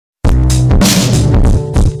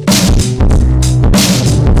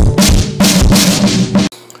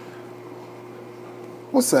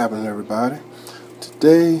What's happening, everybody?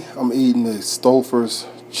 Today I'm eating the Stouffer's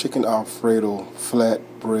chicken Alfredo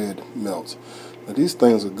flatbread melt. Now these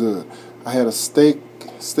things are good. I had a steak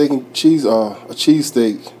and cheese, a cheese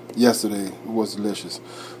steak yesterday. It was delicious.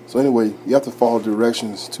 So anyway, you have to follow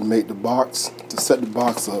directions to make the box, to set the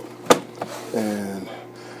box up, and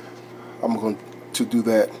I'm going to do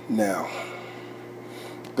that now.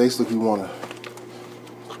 Basically, you want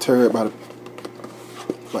to tear it by the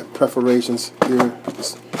perforations here.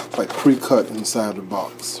 It's like pre-cut inside the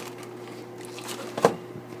box.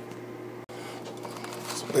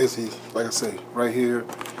 So basically, like I say, right here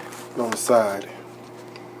on the side.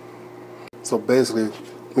 So basically,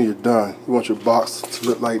 when you're done, you want your box to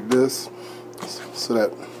look like this, so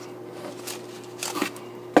that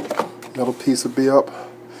metal piece will be up,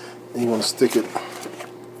 and you want to stick it.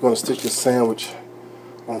 You're going to stick your sandwich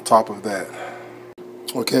on top of that.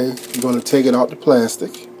 Okay, you're going to take it out the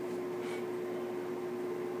plastic,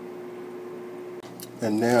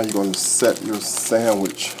 and now you're going to set your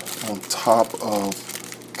sandwich on top of,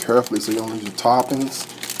 carefully so you don't lose your toppings,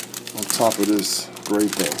 on top of this gray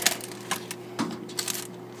thing,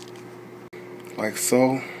 like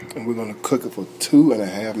so. And we're going to cook it for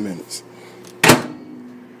 2.5 minutes.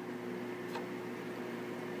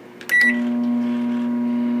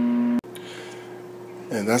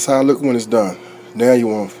 And that's how it looks when it's done. Now you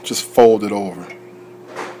want to just fold it over.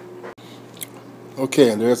 Okay,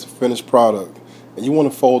 and there's the finished product. And you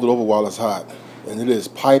want to fold it over while it's hot. And it is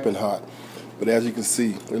piping hot. But as you can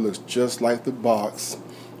see, it looks just like the box.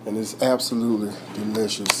 And it's absolutely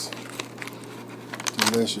delicious.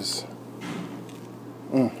 Delicious.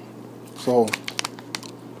 So,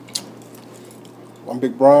 I'm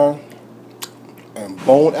Big Brian. And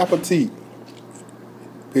bon appetit.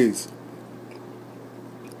 Peace.